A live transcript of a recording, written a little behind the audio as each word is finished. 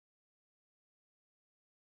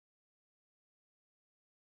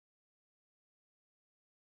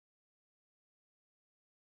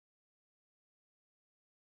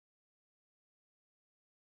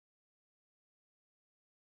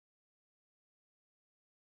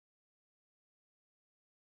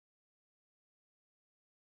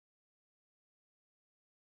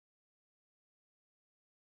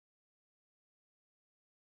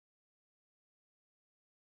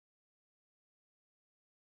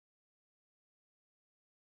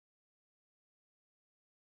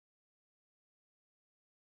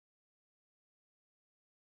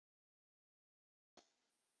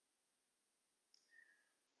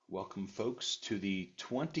Welcome, folks, to the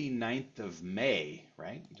 29th of May,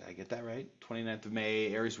 right? Did I get that right? 29th of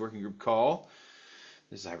May, Aries Working Group call.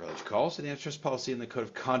 This is high-privilege calls, and the antitrust policy and the code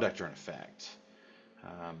of conduct are in effect.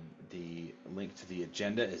 The link to the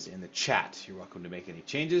agenda is in the chat. You're welcome to make any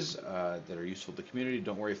changes that are useful to the community.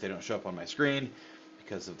 Don't worry if they don't show up on my screen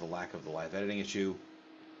because of the lack of the live editing issue.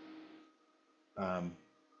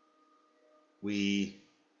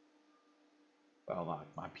 Well,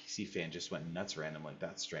 my PC fan just went nuts randomly.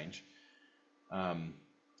 That's strange. But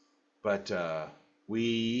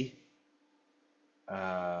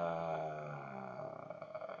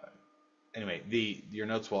anyway, your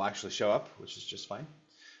notes will actually show up, which is just fine.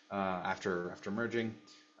 After merging,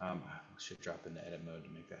 I should drop into edit mode to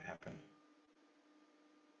make that happen.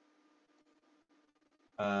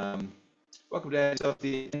 Welcome to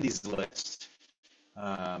the Indies list.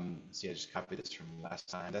 See, I just copied this from last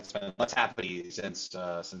time. That's been less happy since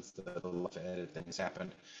the left edit things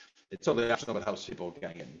happened. It's totally optional, but it helps people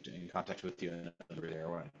get in contact with you and there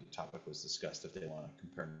when the topic was discussed if they want to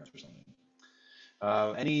compare notes or something.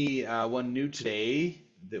 Anyone new today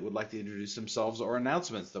that would like to introduce themselves or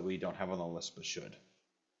announcements that we don't have on the list but should?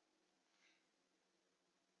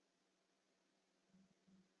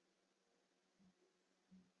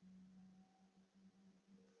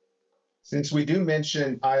 Since we do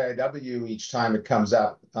mention IIW each time it comes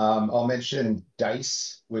up, I'll mention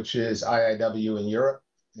DICE, which is IIW in Europe.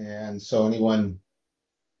 And so anyone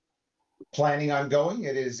planning on going,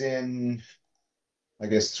 it is in, I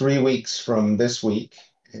guess, 3 weeks from this week,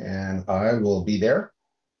 and I will be there.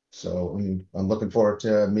 So I'm looking forward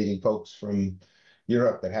to meeting folks from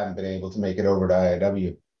Europe that haven't been able to make it over to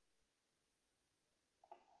IIW.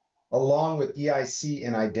 Along with EIC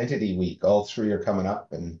and Identity Week, all three are coming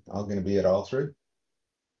up, and I'm going to be at all three.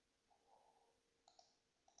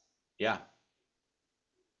 Yeah.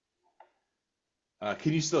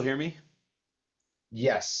 Can you still hear me?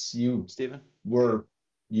 Yes, Stephen? were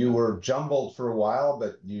jumbled for a while,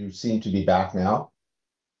 but you seem to be back now.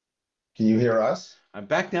 Can you hear us? I'm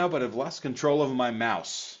back now, but I've lost control of my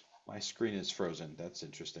mouse. My screen is frozen. That's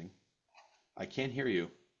interesting. I can hear you,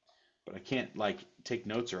 but I can't take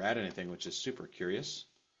notes or add anything, which is super curious.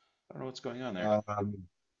 I don't know what's going on there.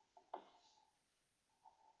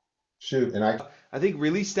 Shoot, and I think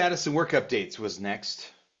release status and work updates was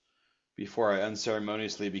next before I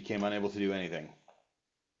unceremoniously became unable to do anything.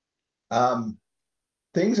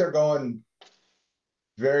 Things are going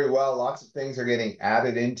very well. Lots of things are getting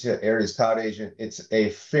added into Aries Cloud Agent. It's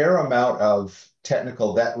a fair amount of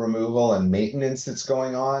technical debt removal and maintenance that's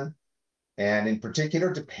going on. And in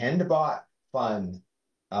particular, Dependabot Fund.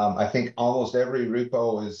 I think almost every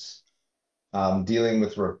repo is dealing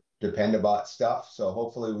with Dependabot stuff. So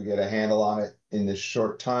hopefully we get a handle on it in this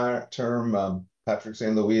short term. Patrick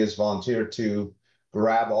St. Louis has volunteered to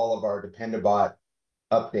grab all of our Dependabot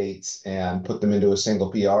updates and put them into a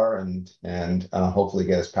single PR and hopefully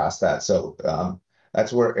get us past that. So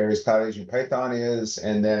that's where Aries Cloud Agent Python is,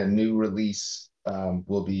 and then a new release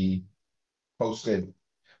will be posted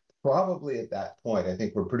probably at that point. I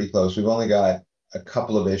think we're pretty close. We've only got a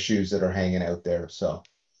couple of issues that are hanging out there, so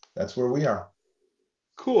that's where we are.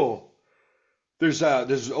 Cool. There's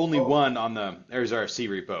only one on the Aries RFC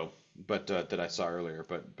repo, but that I saw earlier,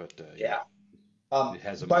 but yeah. It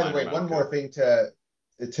has a By the way, amount one of more code. thing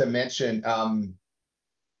to mention.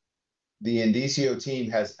 The Indicio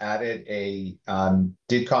team has added a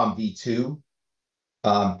DIDCOM v2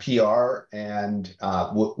 PR, and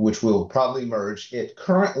which will probably merge. It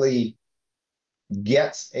currently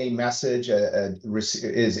gets a message,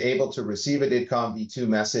 is able to receive a DIDCOM v2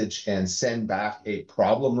 message and send back a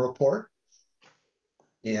problem report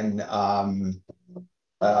in DIDCOM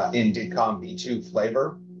v2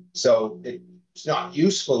 flavor. So it's not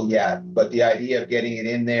useful yet, but the idea of getting it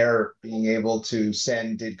in there, being able to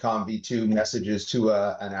send DIDCOM v2 messages to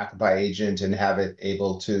an Occupi agent and have it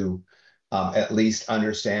able to at least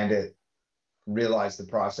understand it, realize the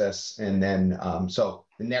process, and then so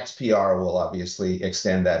the next PR will obviously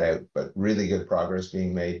extend that out, but really good progress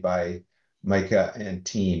being made by Micah and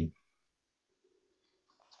team.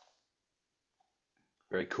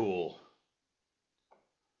 Very cool.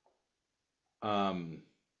 I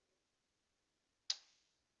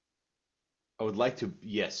would like to,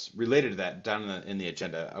 yes, related to that, down in the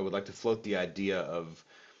agenda, I would like to float the idea of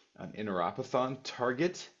an interopathon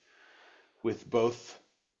target with both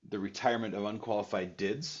the retirement of unqualified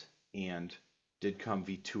DIDs and DIDCOM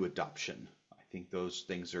v2 adoption. I think those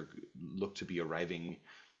things look to be arriving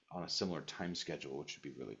on a similar time schedule, which would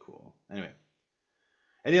be really cool. Anyway,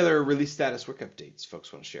 any other release status work updates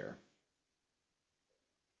folks want to share?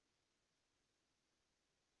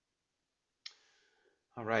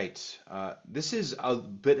 All right. This is a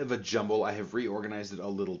bit of a jumble. I have reorganized it a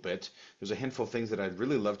little bit. There's a handful of things that I'd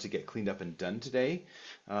really love to get cleaned up and done today,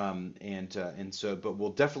 but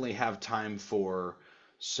we'll definitely have time for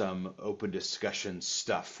some open discussion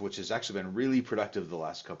stuff, which has actually been really productive the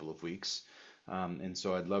last couple of weeks, and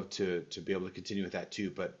so I'd love to be able to continue with that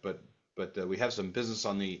too. But we have some business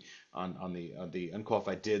on the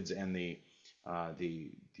unqualified dids and the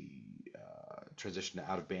transition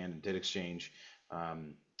to out of band and did exchange,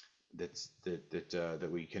 um, that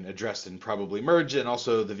we can address and probably merge, and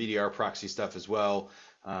also the VDR proxy stuff as well.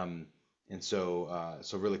 Um, so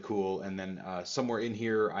really cool. And then somewhere in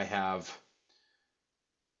here I have,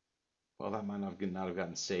 well, that might not have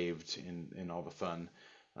gotten saved in all the fun.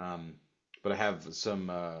 Um, but I have some.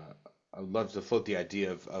 I would love to float the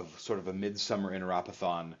idea of sort of a midsummer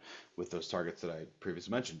interopathon with those targets that I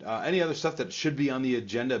previously mentioned. Any other stuff that should be on the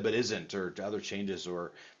agenda but isn't, or other changes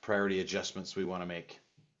or priority adjustments we want to make?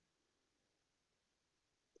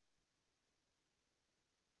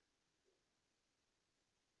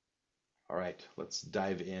 All right, let's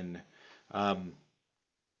dive in. Um,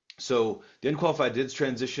 so the unqualified dids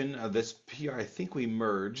transition, this PR, I think we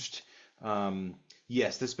merged. Um,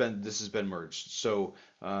 yes, this has been merged. So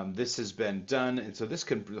this has been done, and so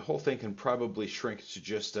the whole thing can probably shrink to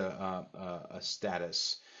just a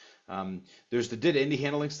status. There's the did indie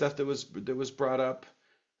handling stuff that was brought up.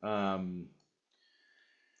 Um,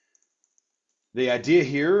 the idea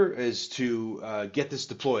here is to get this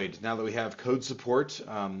deployed now that we have code support,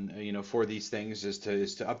 for these things, is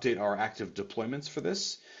to update our active deployments for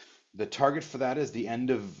this. The target for that is the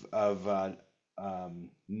end of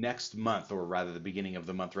next month, or rather the beginning of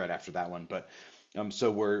the month right after that one. But so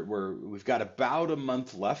we've got about a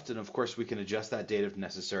month left, and of course we can adjust that date if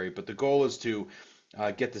necessary. But the goal is to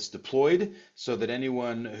get this deployed so that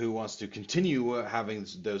anyone who wants to continue having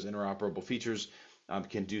those interoperable features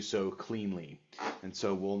can do so cleanly. And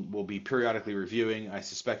so we'll be periodically reviewing. I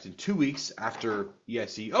suspect in 2 weeks after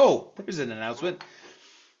EIC. Oh, there's an announcement.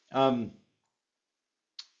 Um,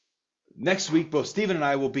 Next week, both Stephen and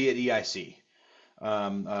I will be at EIC,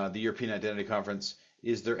 the European Identity Conference.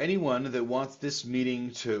 Is there anyone that wants this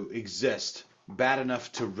meeting to exist bad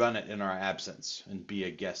enough to run it in our absence and be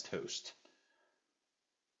a guest host?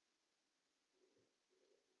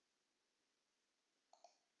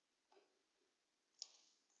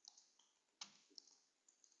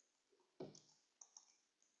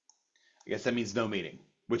 I guess that means no meeting,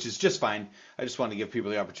 which is just fine. I just want to give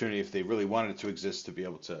people the opportunity, if they really wanted it to exist, to be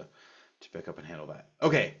able to pick up and handle that.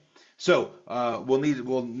 Okay, so we'll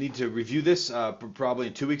need to review this probably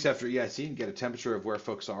in 2 weeks after EIC and get a temperature of where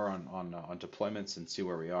folks are on deployments and see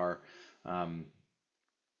where we are, um,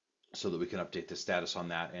 so that we can update the status on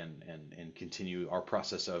that and continue our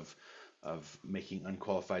process of making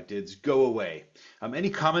unqualified dids go away.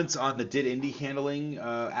 Any comments on the did indie handling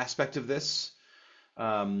aspect of this?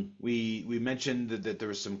 We mentioned that there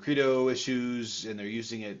was some Credo issues and they're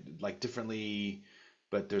using it like differently,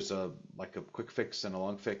 but there's a quick fix and a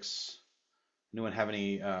long fix. Anyone have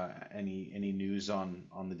any news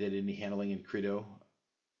on the data indie handling in Credo?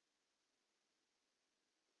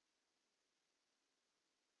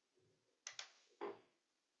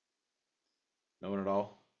 No one at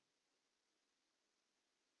all?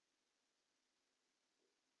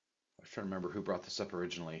 I was trying to remember who brought this up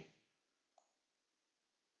originally.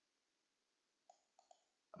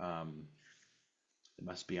 Um, it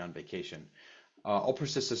must be on vacation. I'll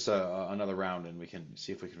persist this another round and we can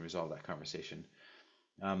see if we can resolve that conversation.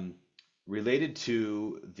 Um, Related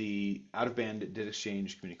to the out of band did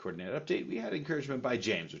exchange community coordinator update, we had encouragement by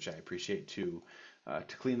James, which I appreciate, to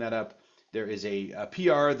clean that up. There is a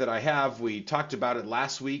PR that I have. We talked about it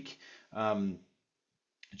last week. Um,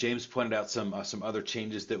 James pointed out some other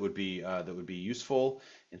changes that would be useful,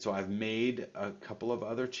 and so I've made a couple of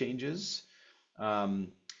other changes.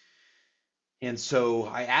 Um, and so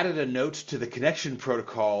I added a note to the connection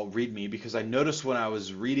protocol README because I noticed when I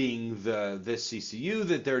was reading this CCU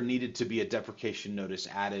that there needed to be a deprecation notice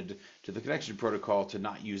added to the connection protocol to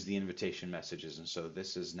not use the invitation messages, and so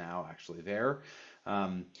this is now actually there.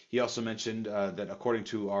 He also mentioned that according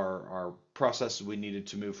to our process, we needed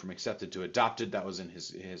to move from accepted to adopted. That was in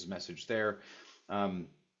his message there. Um,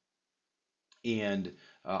 and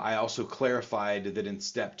I also clarified that in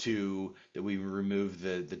step two that we remove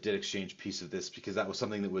the did exchange piece of this because that was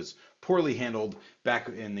something that was poorly handled back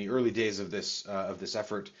in the early days of this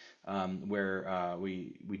effort, where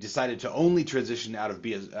we decided to only transition out of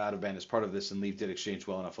band as part of this and leave did exchange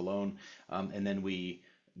well enough alone, and then we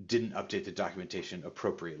didn't update the documentation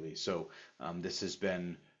appropriately. So this has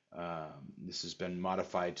been This has been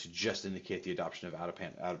modified to just indicate the adoption of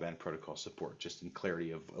out-of-band protocol support, just in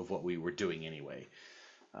clarity of what we were doing anyway,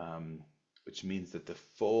 which means that the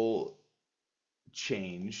full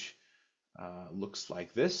change looks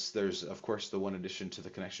like this. There's, of course, the one addition to the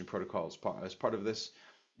connection protocol as part of this,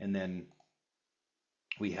 and then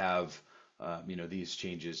we have, these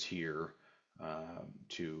changes here uh,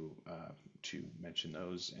 to mention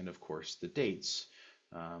those, and of course the dates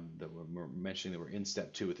that we're mentioning that we're in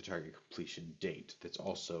step 2 with the target completion date. That's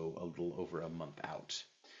also a little over a month out.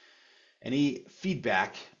 Any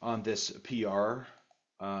feedback on this PR,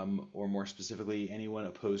 or more specifically, anyone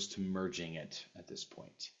opposed to merging it at this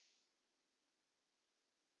point?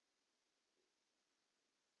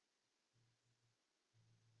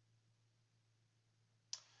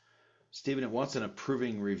 Stephen, it wants an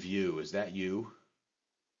approving review. Is that you?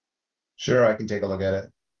 Sure, I can take a look at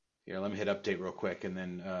it. Here, let me hit update real quick, and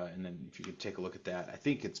then if you could take a look at that. I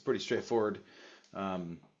think it's pretty straightforward,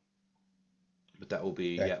 um, but that will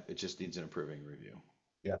be, Okay. yeah, it just needs an approving review.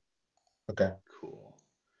 Yeah. Okay. Cool.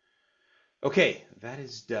 Okay, that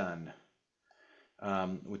is done,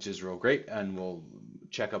 which is real great, and we'll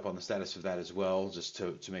check up on the status of that as well, just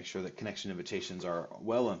to make sure that connection invitations are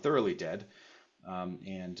well and thoroughly dead,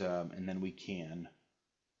 and then we can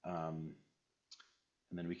um,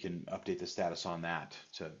 update the status on that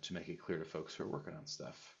to make it clear to folks who are working on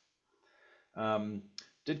stuff. Um,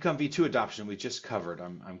 DIDCOM v2 adoption we just covered.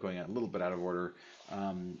 I'm going a little bit out of order,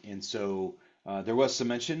 and so there was some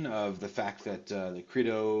mention of the fact that the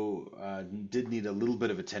Credo did need a little bit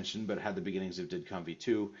of attention, but it had the beginnings of DIDCOM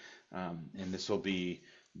v2, and this will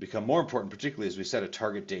become more important, particularly as we set a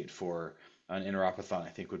target date for an interopathon. I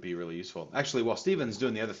think would be really useful. Actually, while Steven's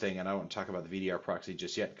doing the other thing, and I won't talk about the VDR proxy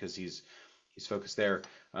just yet because he's focused there.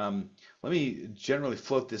 Let me generally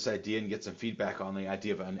float this idea and get some feedback on the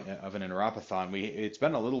idea of an interopathon. It's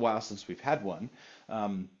been a little while since we've had one,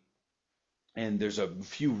 um, and there's a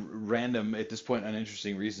few random, at this point,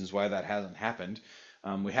 uninteresting reasons why that hasn't happened.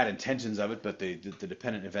 We had intentions of it, but the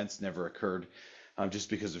dependent events never occurred.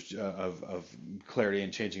 Just because of clarity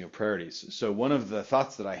and changing of priorities. So one of the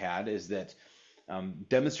thoughts that I had is that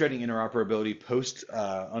demonstrating interoperability post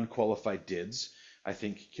unqualified DIDs, I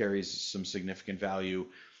think, carries some significant value.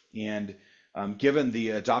 And given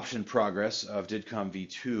the adoption progress of DIDCOM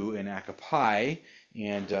v2 in ACAPI,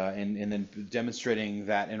 and then demonstrating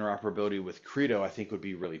that interoperability with Credo, I think would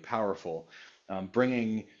be really powerful.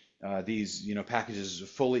 Bringing these packages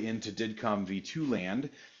fully into DIDCOM v2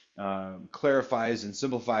 land clarifies and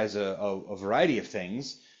simplifies a variety of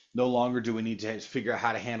things. No longer do we need to figure out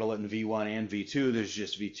how to handle it in V1 and V2. There's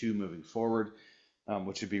just V2 moving forward,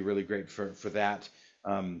 which would be really great for that.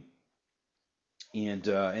 Um, and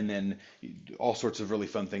then all sorts of really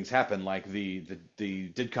fun things happen, like the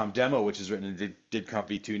DIDCOM demo, which is written in DIDCOM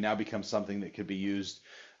v2, now becomes something that could be used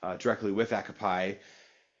directly with ACAPI.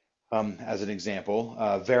 As an example,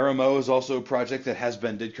 Verimo is also a project that has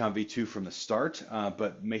been DIDCOM v2 from the start,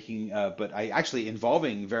 but I actually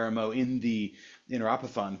involving Verimo in the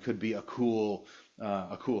Interopathon could be a cool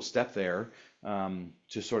step there,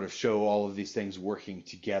 to sort of show all of these things working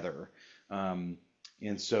together. And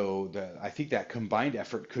so I think that combined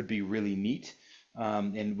effort could be really neat.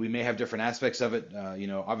 And we may have different aspects of it.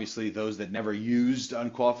 Obviously those that never used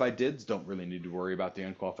unqualified DIDs don't really need to worry about the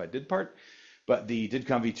unqualified DID part. But the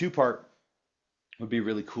DIDCOM v2 part would be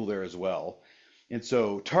really cool there as well. And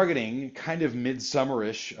so targeting kind of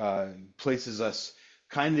midsummer-ish places us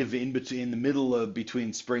kind of in the middle of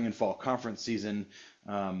between spring and fall conference season,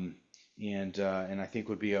 and I think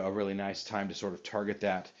would be a really nice time to sort of target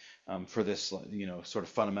that for this sort of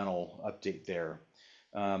fundamental update there.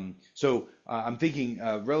 So I'm thinking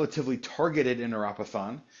relatively targeted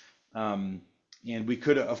interopathon. And we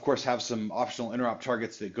could, of course, have some optional interop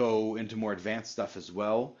targets that go into more advanced stuff as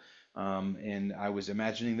well. And I was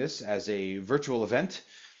imagining this as a virtual event,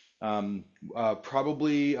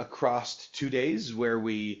 probably across 2 days, where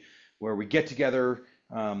we get together,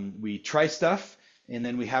 we try stuff, and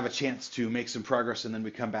then we have a chance to make some progress, and then we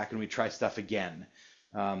come back and we try stuff again.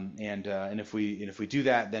 And if we do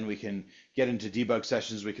that, then we can get into debug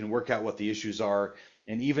sessions. We can work out what the issues are,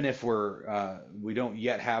 and even if we don't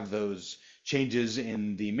yet have those changes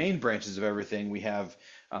in the main branches of everything, we have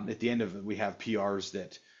at the end of it, we have PRs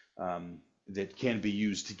that can be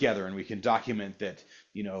used together, and we can document that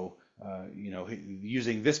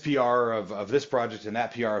using this PR of this project and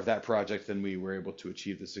that PR of that project, then we were able to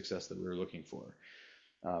achieve the success that we were looking for.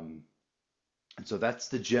 And so that's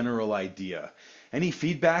the general idea. Any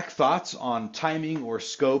feedback, thoughts on timing or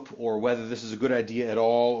scope, or whether this is a good idea at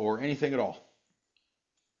all, or anything at all?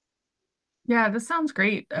 Yeah, this sounds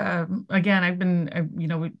great. Again,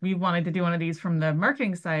 we wanted to do one of these from the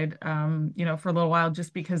marketing side, for a little while,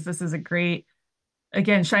 just because this is a great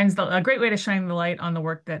again shines a great way to shine the light on the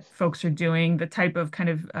work that folks are doing, the type of kind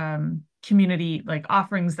of community like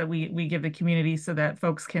offerings that we give the community so that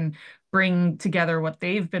folks can bring together what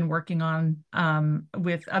they've been working on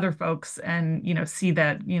with other folks and see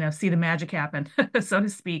the magic happen so to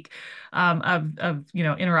speak of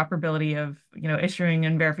interoperability of issuing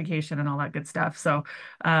and verification and all that good stuff. So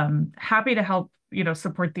happy to help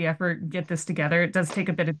support the effort, get this together. It does take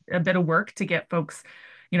a bit of work to get folks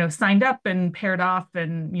signed up and paired off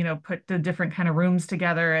and, put the different kind of rooms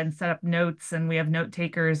together and set up notes. And we have note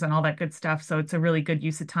takers and all that good stuff. So it's a really good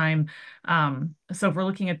use of time. So if we're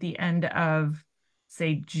looking at the end of,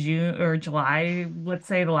 say, June or July, let's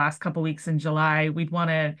say the last couple weeks in July, we'd want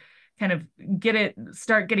to kind of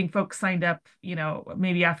start getting folks signed up,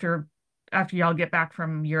 maybe after y'all get back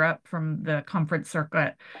from Europe from the conference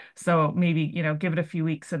circuit. So maybe, give it a few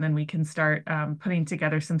weeks and then we can start putting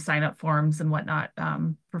together some sign up forms and whatnot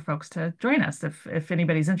for folks to join us if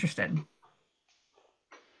anybody's interested.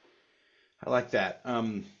 I like that.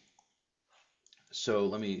 So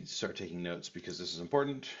let me start taking notes because this is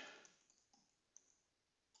important.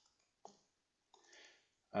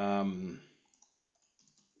 Um,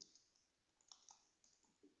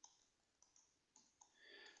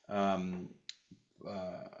 um,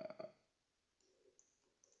 uh,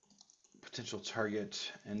 Potential target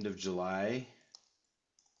end of July,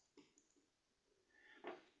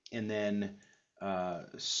 and then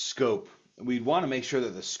scope. We'd want to make sure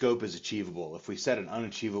that the scope is achievable. If we set an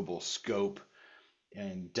unachievable scope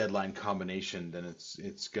and deadline combination, then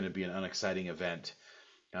it's going to be an unexciting event.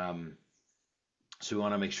 Um, so we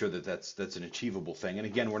want to make sure that that's an achievable thing. And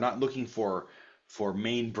again, we're not looking for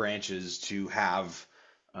main branches to have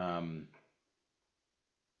um,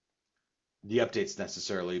 the updates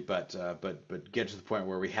necessarily, but get to the point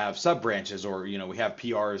where we have sub branches or we have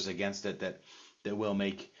PRs against it that will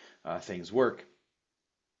make things work,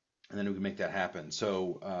 and then we can make that happen.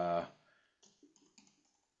 So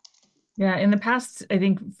Yeah, in the past, I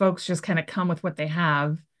think folks just kind of come with what they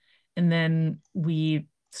have, and then we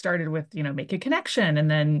started with, make a connection, and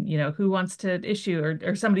then, who wants to issue,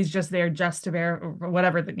 or somebody's just there just to bear, or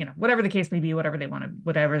whatever the case may be, whatever they want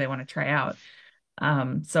to try out.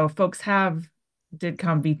 So if folks have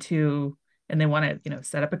DidCom V2 and they want to,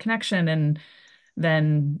 set up a connection and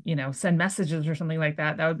then, send messages or something like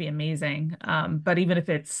that, that would be amazing. But even if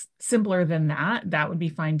it's simpler than that, that would be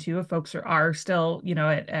fine too. If folks are still,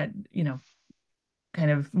 at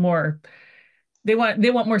kind of more they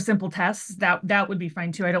want more simple tests, that would be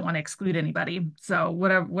fine too. I don't want to exclude anybody. So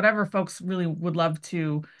whatever folks really would love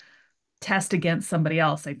to test against somebody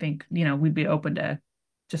else, I think, we'd be open to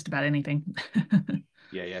just about anything.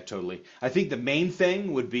 yeah, yeah, totally. I think the main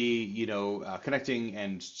thing would be connecting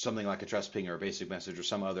and something like a trust ping or a basic message or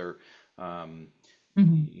some other um,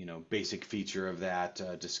 Mhm. basic feature of that.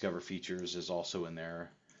 Discover features is also in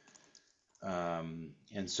there. And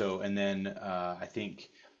then I think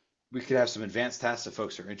we could have some advanced tasks if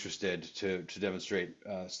folks are interested to demonstrate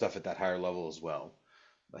stuff at that higher level as well.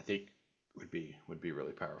 I think would be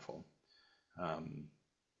really powerful. Um,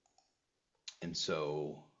 and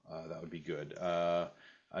so that would be good.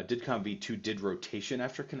 DidCom V2 did rotation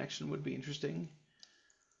after connection would be interesting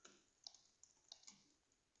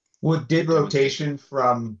Would to did demonstrate. rotation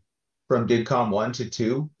from DidCom 1 to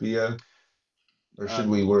 2 be a, or should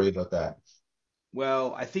we Um, worry about that?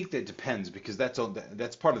 well, I think that depends because that's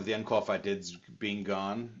part of the unqualified dids being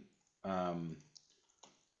gone. Um,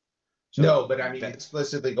 so No, but I mean that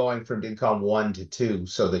explicitly going from DidCom 1 to 2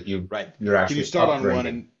 so that Right. you're Can you actually start on one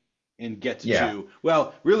upgrading. and get to Yeah. two?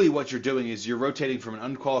 Well, really, what you're doing is you're rotating from an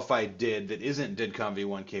unqualified did that isn't didcom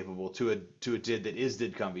v1 capable to a did that is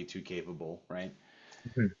didcom v2 capable, right?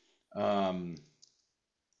 Mhm. Um,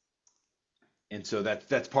 and so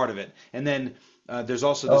that's part of it. And then there's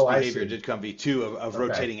also this Oh, I behavior see. didcom v2 of Okay.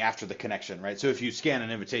 rotating after the connection, right? So if you scan an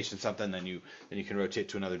invitation something, then you can rotate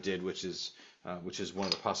to another did, which is one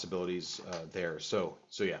of the possibilities there. So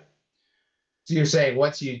yeah, So you're saying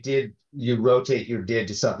once you rotate your did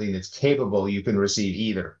to something that's capable, you can receive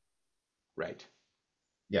either. right.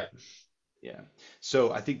 Yeah. Yeah.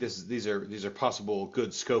 So I think these are possible good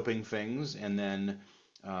scoping things, and then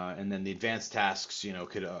the advanced tasks,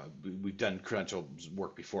 could we've done credential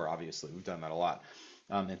work before, obviously we've done that a lot,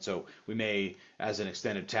 and so we may, as an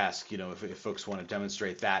extended task, if folks want to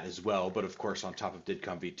demonstrate that as well, but of course on top of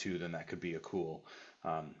DidCom V2, then that could be a cool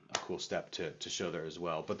step to show there as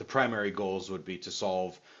well. But the primary goals would be to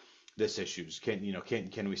solve this issues.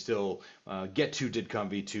 Can we still get to DIDComm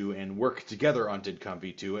v2 and work together on DIDComm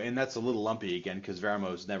v2? And that's a little lumpy again because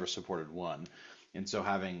Veramo's never supported one, and so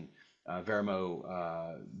having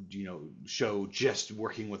Veramo show just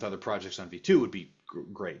working with other projects on v2 would be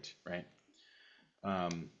great, right?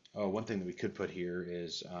 One thing that we could put here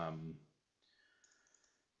is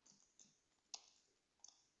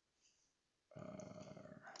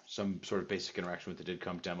some sort of basic interaction with the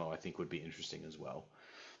DIDComm demo. I think would be interesting as well,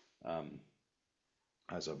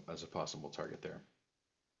 as a possible target there.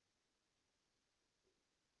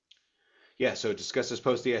 Yeah, so discuss this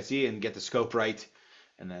post EIC and get the scope right,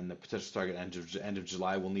 and then the potential target end of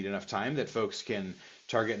July. Will need enough time that folks can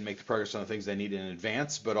target and make the progress on the things they need in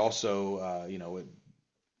advance, but also it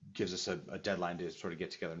gives us a deadline to sort of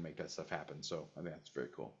get together and make that stuff happen. So I think that's very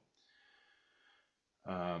cool.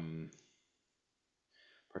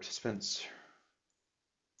 Participants,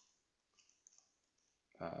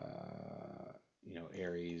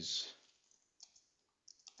 Aries,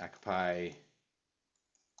 Octopi,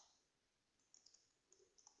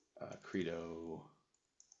 Credo,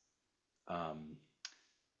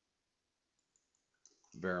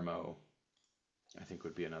 Veramo, I think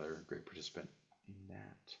would be another great participant in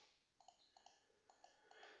that.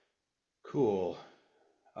 Cool.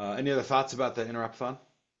 Any other thoughts about the Interopathon?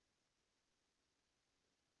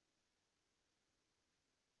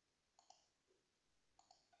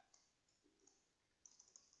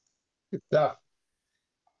 Good stuff.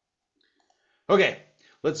 Okay,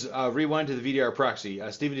 let's rewind to the VDR proxy.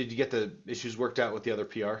 Stephen, did you get the issues worked out with the other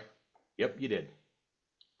PR? Yep, you did.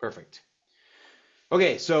 Perfect.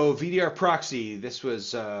 Okay, so VDR proxy. This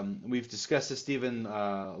was we've discussed this, Stephen,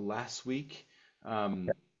 last week,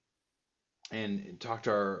 and talked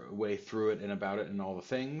our way through it and about it and all the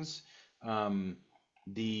things. There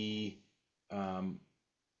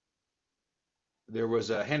was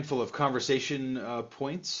a handful of conversation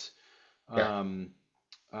points. Yeah.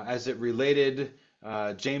 As it related,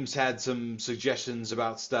 James had some suggestions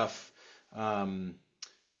about stuff, and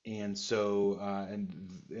so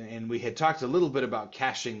and we had talked a little bit about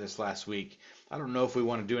caching this last week. I don't know if we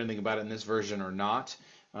want to do anything about it in this version or not,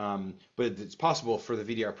 but it's possible for the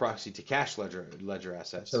VDR proxy to cache ledger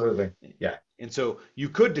assets. Absolutely. Yeah. And so you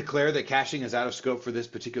could declare that caching is out of scope for this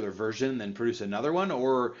particular version, then produce another one,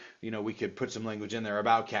 or we could put some language in there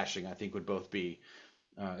about caching. I think would both be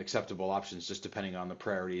acceptable options, just depending on the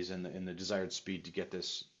priorities and the desired speed to get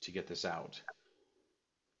this out.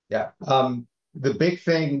 Yeah. The big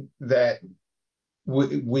thing that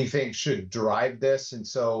we think should drive this, and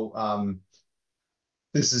so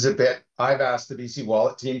this is a bit, I've asked the BC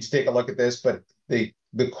Wallet team to take a look at this, but the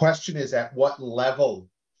question is, at what level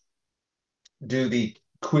do the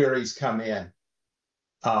queries come in?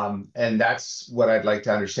 And that's what I'd like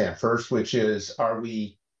to understand first, which is, are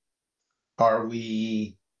we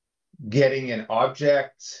getting an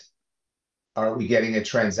object? Are we getting a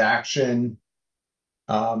transaction?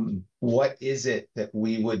 What is it that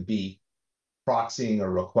we would be proxying a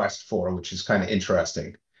request for, which is kind of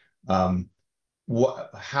interesting. How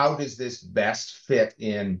does this best fit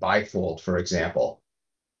in bifold, for example?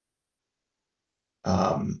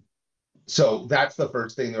 So that's the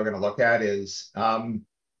first thing they're going to look at is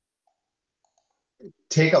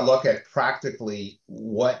take a look at practically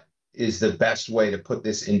what is the best way to put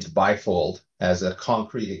this into bifold as a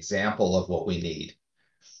concrete example of what we need.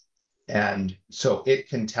 And so it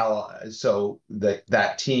can tell, so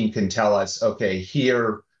that team can tell us, okay,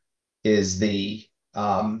 here is the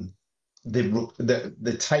type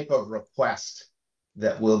of request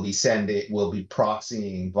that we'll be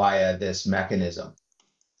proxying via this mechanism.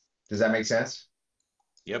 Does that make sense?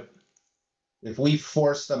 Yep. If we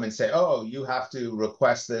force them and say, oh, you have to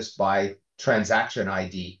request this by transaction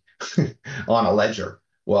ID on a ledger,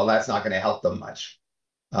 well, that's not going to help them much.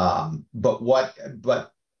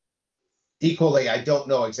 But equally, I don't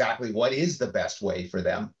know exactly what is the best way for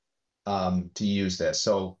them to use this.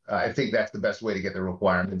 So I think that's the best way to get the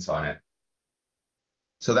requirements on it.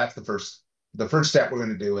 So that's the first step we're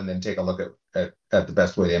going to do, and then take a look at the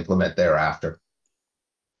best way to implement thereafter.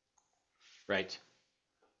 Right.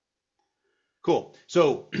 Cool.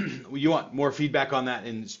 So you want more feedback on that,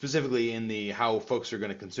 and specifically in the how folks are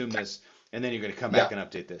going to consume this, and then you're going to come back and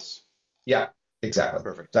update this. Yeah, exactly.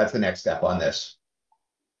 Perfect. That's the next step on this.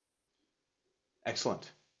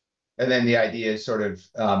 Excellent. And then the idea is sort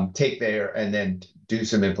of take there and then do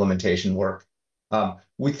some implementation work.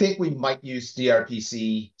 We think we might use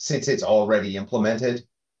DRPC since it's already implemented.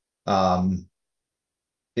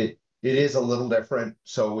 It is a little different,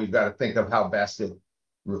 so we've got to think of how best it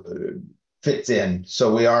fits in.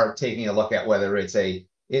 So we are taking a look at whether it's a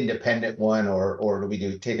independent one, or do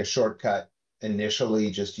we take a shortcut initially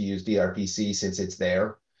just to use DRPC since it's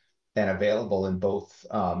there and available in both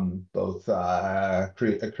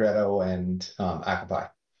Credo and Akapai?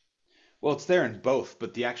 Well, it's there in both,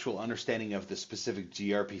 but the actual understanding of the specific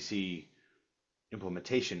gRPC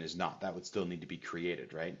implementation is not. That would still need to be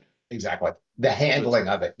created, right? Exactly. The So it's handling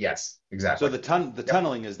of it, yes, so exactly. the Yep,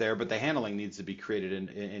 tunneling is there, but the handling needs to be created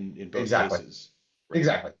in both exactly. cases. Right.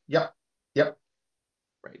 Exactly. Yep. Yep.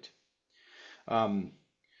 Right. Um,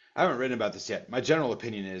 I haven't written about this yet. My general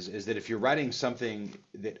opinion is that if you're writing something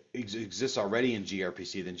that exists already in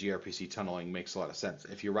gRPC, then gRPC tunneling makes a lot of sense.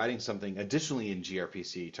 If you're writing something additionally in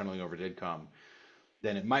gRPC, tunneling over DIDCOM,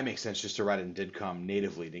 then it might make sense just to write it in DIDCOM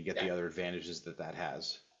natively to get Yeah. the other advantages that that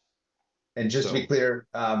has. And just to be So, clear,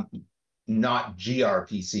 not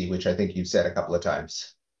gRPC, which I think you've said a couple of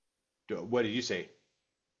times. what did you say?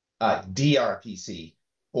 DRPC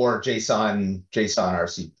or JSON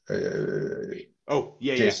RC, Oh,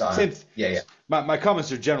 yeah, yeah. JSON. Same. Yeah, yeah. My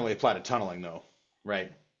comments are generally applied to tunneling, though,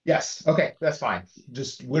 right? Yes. Okay, that's fine.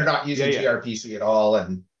 Just we're Yeah, not yeah, using yeah. gRPC at all,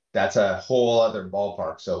 and that's a whole other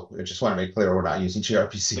ballpark. So I just want to make clear we're not using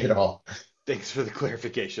gRPC at all. Thanks for the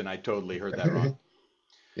clarification. I totally heard that wrong.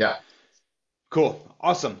 Yeah. Cool.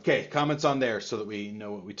 Awesome. Okay, comments on there so that we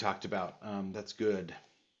know what we talked about. That's good.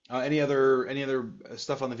 Any other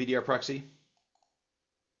stuff on the VDR proxy?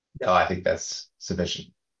 No, I think that's sufficient.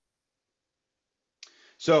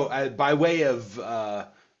 So, by way of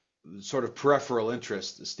sort of peripheral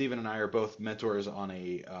interest, Stephen and I are both mentors on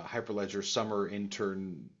a Hyperledger summer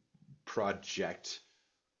intern project.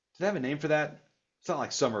 Does it have a name for that? It's not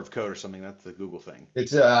like Summer of Code or something. That's the Google thing.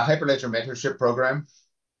 It's a Hyperledger mentorship program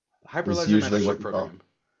is Hyperledger usually mentorship what you call. program.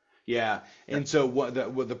 Yeah, and so one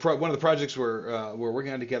of the projects we're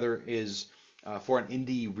working on together is for an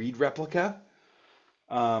indie read replica.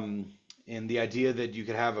 And the idea that you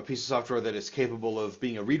could have a piece of software that is capable of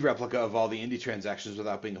being a read replica of all the indie transactions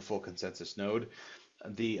without being a full consensus node.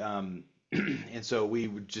 The and so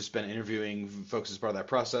we've just been interviewing folks as part of that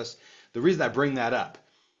process. The reason I bring that up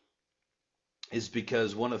is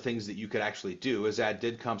because one of the things that you could actually do is add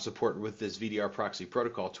DIDCOM support with this VDR proxy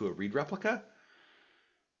protocol to a read replica.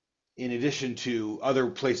 In addition to other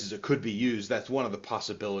places it could be used, that's one of the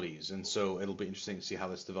possibilities. And so it'll be interesting to see how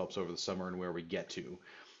this develops over the summer and where we get to.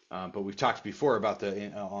 But we've talked before about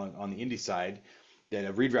on the indie side that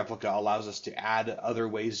a read replica allows us to add other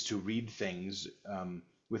ways to read things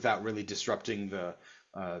without really disrupting the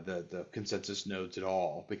consensus nodes at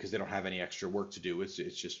all because they don't have any extra work to do. It's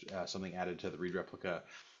just something added to the read replica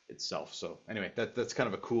itself. So anyway, that's kind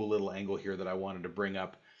of a cool little angle here that I wanted to bring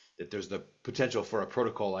up. That there's the potential for a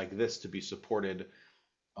protocol like this to be supported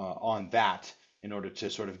on that in order to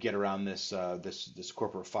sort of get around this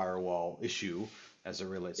corporate firewall issue as it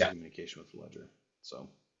relates to Yeah. communication with the ledger. So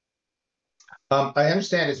I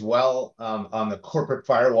understand as well on the corporate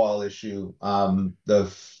firewall issue.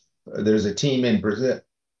 There's a team in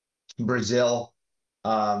Brazil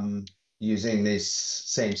using this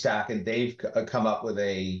same stack, and they've come up with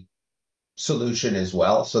a solution as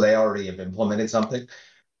well. So they already have implemented something.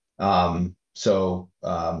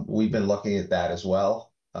 We've been looking at that as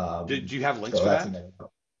well. do you have links So for that's that? another.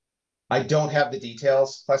 I don't have the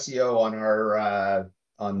details. Plesio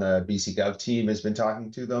on the BC Gov team has been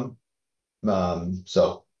talking to them.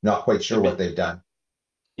 So not quite sure That'd what be they've done.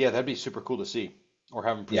 Yeah, that'd be super cool to see or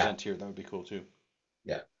have them Yeah, present here. That would be cool too.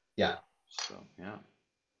 yeah, yeah. So yeah,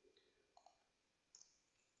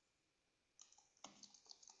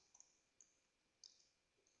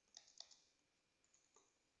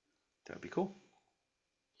 that'd be cool.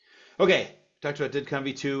 Okay, talked about DidCon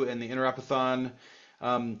v2 and the Interopathon.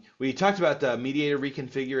 We talked about the mediator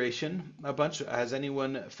reconfiguration a bunch. Has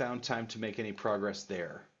anyone found time to make any progress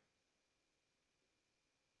there?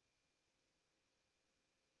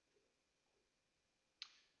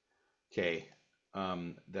 Okay,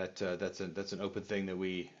 that's an open thing that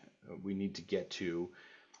we need to get to.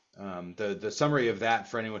 The summary of that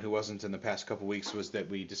for anyone who wasn't in the past couple weeks was that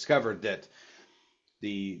we discovered that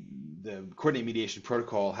the coordinate mediation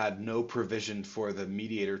protocol had no provision for the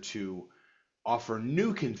mediator to offer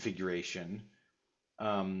new configuration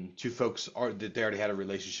to folks that they already had a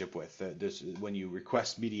relationship with. When you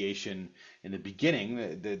request mediation in the beginning,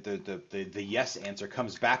 the yes answer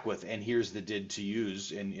comes back with, and here's the did to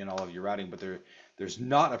use in all of your routing, but there's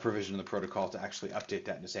not a provision in the protocol to actually update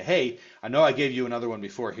that and to say, hey, I know I gave you another one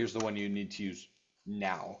before, here's the one you need to use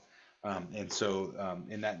now.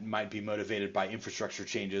 And that might be motivated by infrastructure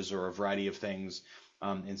changes or a variety of things.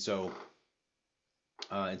 And so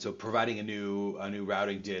providing a new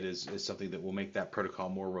routing did is something that will make that protocol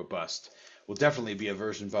more robust. Will definitely be a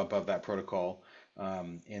version bump of that protocol.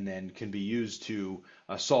 and then can be used to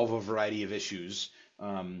solve a variety of issues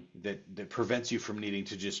that prevents you from needing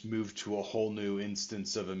to just move to a whole new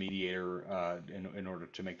instance of a mediator in order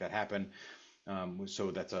to make that happen.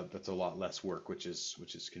 So that's a lot less work, which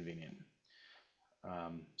is convenient.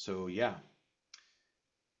 So yeah.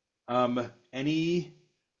 Any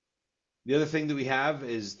The other thing that we have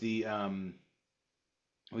is we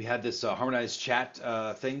had this harmonized chat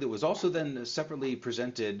thing that was also then separately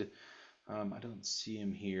presented. I don't see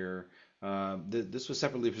him here. This was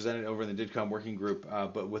separately presented over in the DIDCOM working group,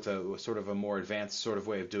 but with a sort of a more advanced sort of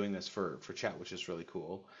way of doing this for chat, which is really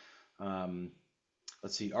cool.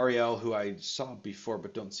 Let's see, Ariel, who I saw before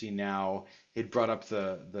but don't see now, had brought up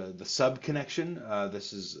the sub connection.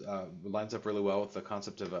 This is lines up really well with the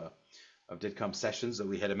concept of DIDCOM sessions that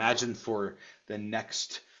we had imagined for the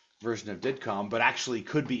next version of DIDCOM, but actually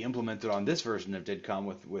could be implemented on this version of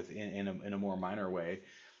DIDCOM in a more minor way.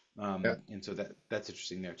 Yeah. And so that's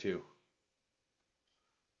interesting there too.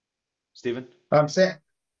 Stephen?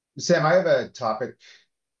 Sam, I have a topic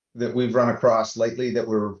that we've run across lately that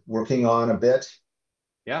we're working on a bit.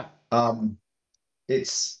 Yeah. Um,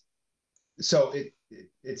 it's so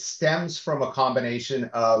it stems from a combination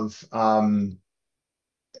of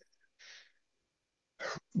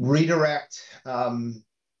redirect.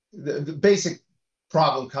 The basic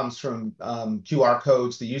problem comes from QR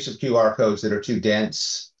codes, the use of QR codes that are too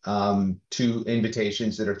dense, to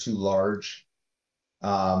invitations that are too large,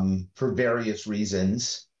 for various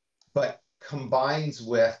reasons, but combines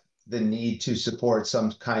with the need to support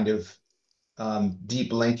some kind of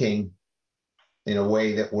deep linking in a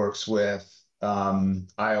way that works with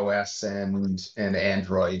iOS and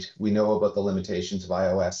Android. We know about the limitations of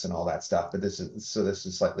iOS and all that stuff, but this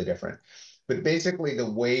is slightly different. But basically,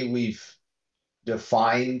 the way we've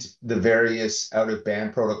defined the various out of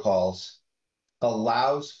band protocols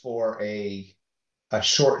allows for a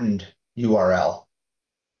shortened URL.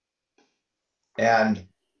 And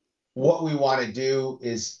what we want to do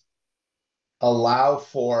is allow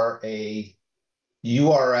for a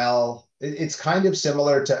URL. It's kind of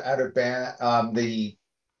similar to out of band, the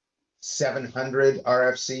 700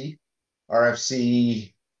 RFC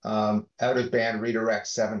out of band redirect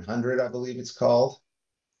 700, I believe it's called.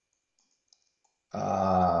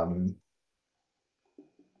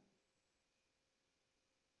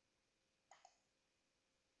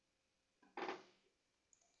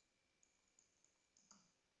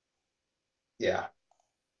 Yeah.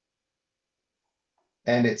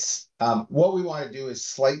 And it's what we want to do is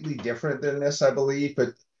slightly different than this, I believe, but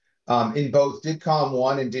in both DIDCOM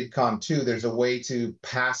 1 and DIDCOM 2, there's a way to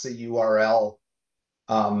pass a URL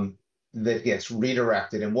that gets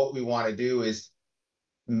redirected. And what we want to do is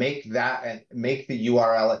make the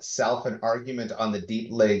URL itself an argument on the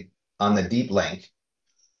deep link,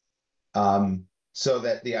 so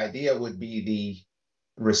that the idea would be the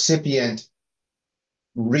recipient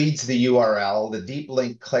reads the URL, the deep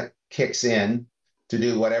link kicks in to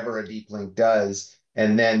do whatever a deep link does,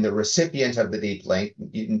 and then the recipient of the deep link,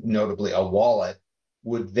 notably a wallet,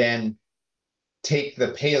 would then take the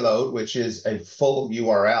payload, which is a full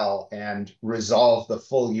URL, and resolve the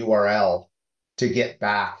full URL to get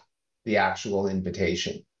back the actual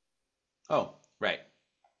invitation. Oh, right.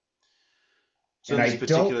 So And in this I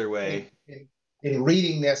don't particular way, think, in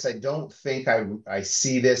reading this, I don't think I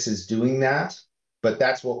see this as doing that, but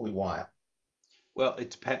that's what we want. well,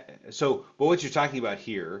 it depends. So, but what you're talking about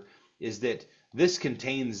here is that this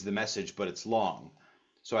contains the message, but it's long.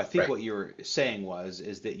 So I think Right. what you're saying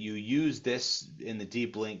is that you use this in the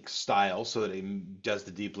deep link style so that it does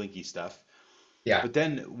the deep linky stuff. Yeah. But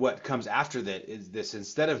then what comes after that is this,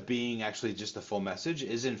 instead of being actually just the full message,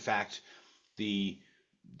 is in fact the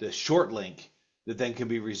the short link that then can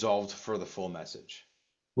be resolved for the full message.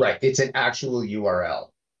 Right. It's an actual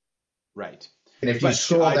URL. Right. And if you But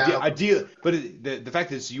scroll down, the fact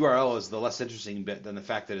that it's URL is the less interesting bit than the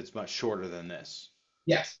fact that it's much shorter than this.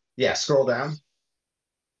 yes, yeah, scroll down.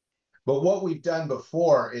 But what we've done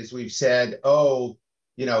before is we've said, oh,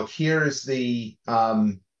 here's the,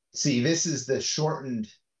 see, this is the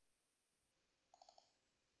shortened,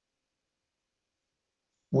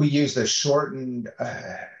 we use the shortened,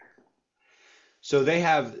 So they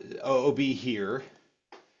have OOB here, and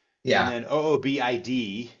yeah. then OOB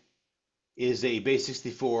ID is a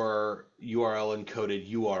base64 URL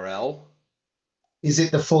encoded URL. Is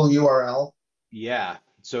it the full URL? Yeah.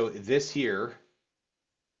 So this here,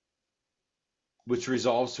 which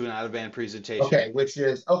resolves to an out-of-band presentation, Okay, which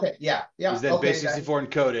is, okay, yeah, is then okay, base64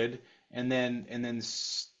 encoded, and then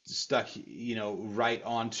stuck, right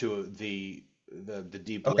onto the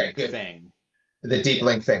deep okay, link good. thing. The deep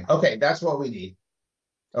link thing. Okay, that's what we need.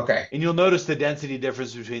 Okay. And you'll notice the density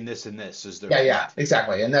difference between this and this is Yeah, there's yeah, not.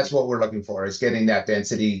 exactly. And that's what we're looking for is getting that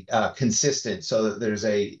density consistent so that there's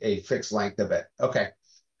a fixed length of it. Okay.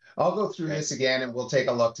 I'll go through Okay. this again and we'll take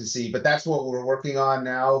a look to see, but that's what we're working on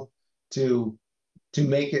now to to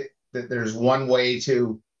make it that there's one way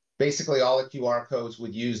to basically all the QR codes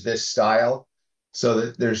would use this style so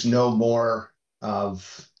that there's no more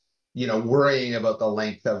of worrying about the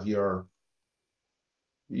length of your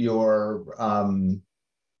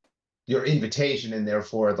invitation and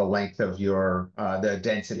therefore the length of your the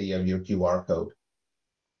density of your QR code.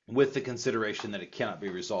 With the consideration that it cannot be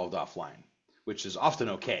resolved offline, which is often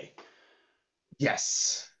okay.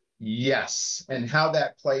 Yes. Yes. And how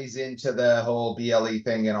that plays into the whole BLE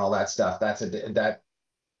thing and all that stuff, that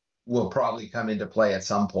will probably come into play at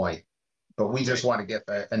some point. But we just Right. want to get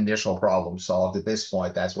the initial problem solved at this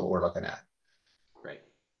point. That's what we're looking at. Right.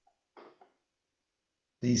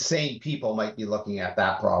 These same people might be looking at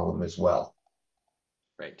that problem as well.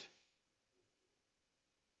 Right.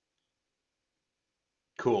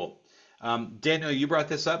 Cool. Daniel, you brought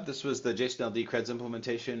this up. This was the JSON-LD creds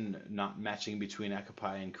implementation not matching between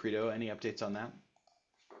Akapai and Credo. Any updates on that?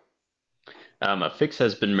 A fix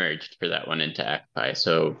has been merged for that one into ACPI,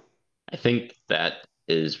 so I think that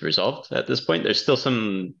is resolved at this point. There's still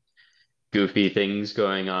some goofy things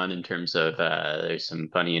going on in terms of there's some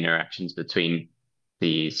funny interactions between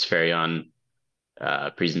the Spherion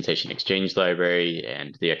presentation exchange library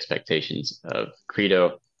and the expectations of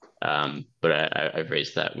Credo. But I've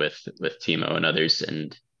raised that with Timo and others,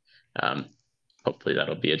 and um, hopefully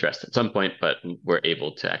that'll be addressed at some point. But we're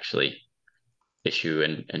able to actually issue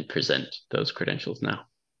and present those credentials now.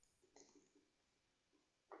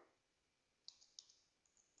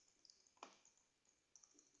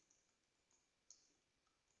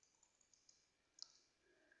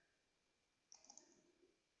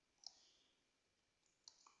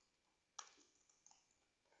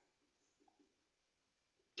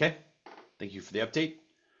 Okay. Thank you for the update.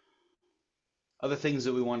 Other things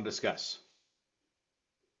that we want to discuss.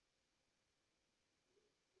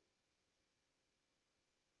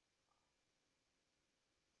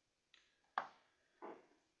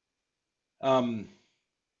 Um,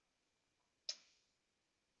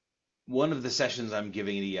 One of the sessions I'm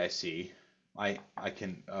giving at EIC, I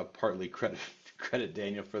can partly credit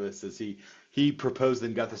Daniel for this, as he proposed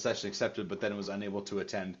and got the session accepted, but then was unable to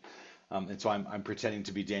attend, and so I'm pretending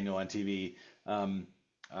to be Daniel on TV.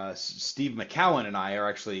 Steve McCowan and I are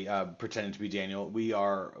actually pretending to be Daniel. We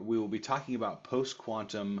will be talking about post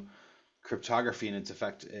quantum cryptography and its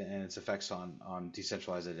effects on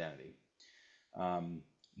decentralized identity.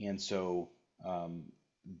 And so um,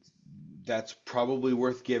 that's probably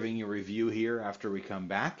worth giving a review here after we come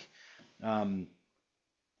back. Um,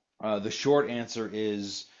 the short answer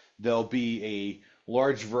is there'll be a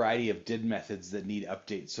large variety of DID methods that need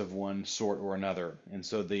updates of one sort or another. And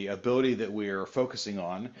so the ability that we're focusing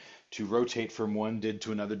on to rotate from one DID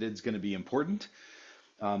to another DID is going to be important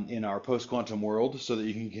in our post-quantum world so that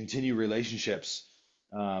you can continue relationships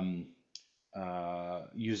um,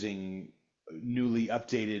 using newly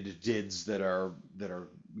updated DIDs that are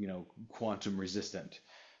quantum resistant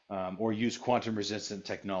or use quantum resistant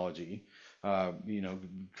technology,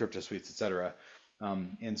 crypto suites, etc.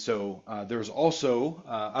 And so there's also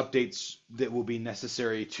updates that will be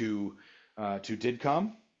necessary to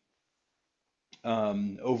DIDCOM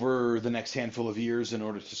over the next handful of years in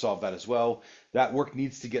order to solve that as well. That work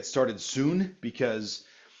needs to get started soon because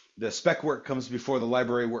the spec work comes before the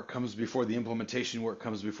library work comes before the implementation work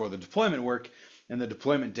comes before the deployment work, and the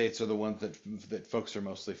deployment dates are the ones that folks are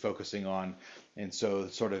mostly focusing on. And so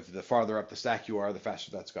sort of the farther up the stack you are, the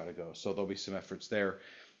faster that's got to go. So there'll be some efforts there.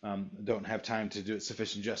 Don't have time to do it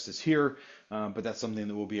sufficient justice here, but that's something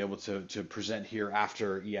that we'll be able to present here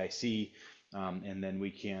after EIC, and then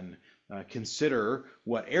we can consider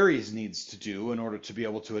what Aries needs to do in order to be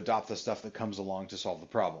able to adopt the stuff that comes along to solve the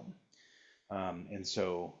problem. And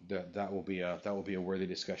so that will be a worthy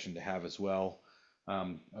discussion to have as well.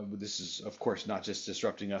 This is, of course, not just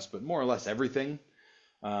disrupting us, but more or less everything.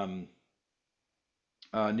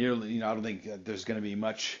 Nearly, I don't think there's going to be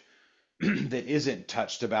much that isn't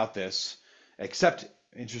touched about this, except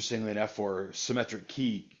interestingly enough, for symmetric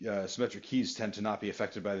keys tend to not be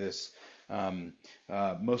affected by this.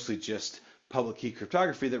 Mostly just public key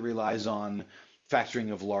cryptography that relies on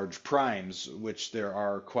factoring of large primes, which there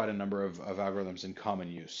are quite a number of algorithms in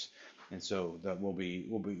common use. And so that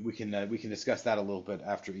we can discuss that a little bit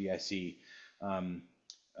after EIC.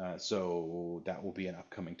 So that will be an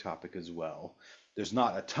upcoming topic as well. There's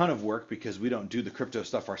not a ton of work because we don't do the crypto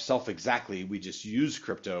stuff ourselves exactly. We just use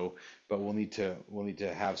crypto, but we'll need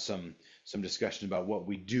to have some some discussion about what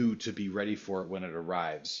we do to be ready for it when it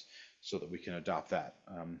arrives, so that we can adopt that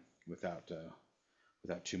without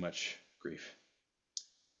too much grief.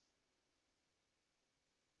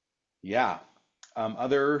 Yeah.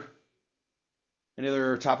 Other Any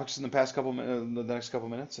other topics in the the next couple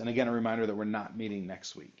minutes? And again, a reminder that we're not meeting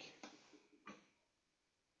next week.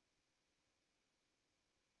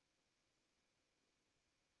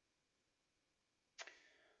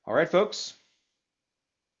 All right, folks.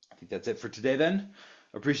 I think that's it for today then.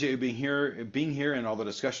 Appreciate you being here, and all the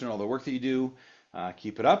discussion, all the work that you do.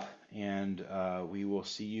 Keep it up, and we will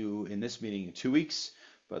see you in this meeting in 2 weeks,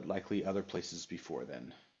 but likely other places before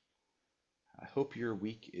then. I hope your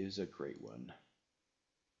week is a great one.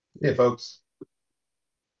 Yeah, folks.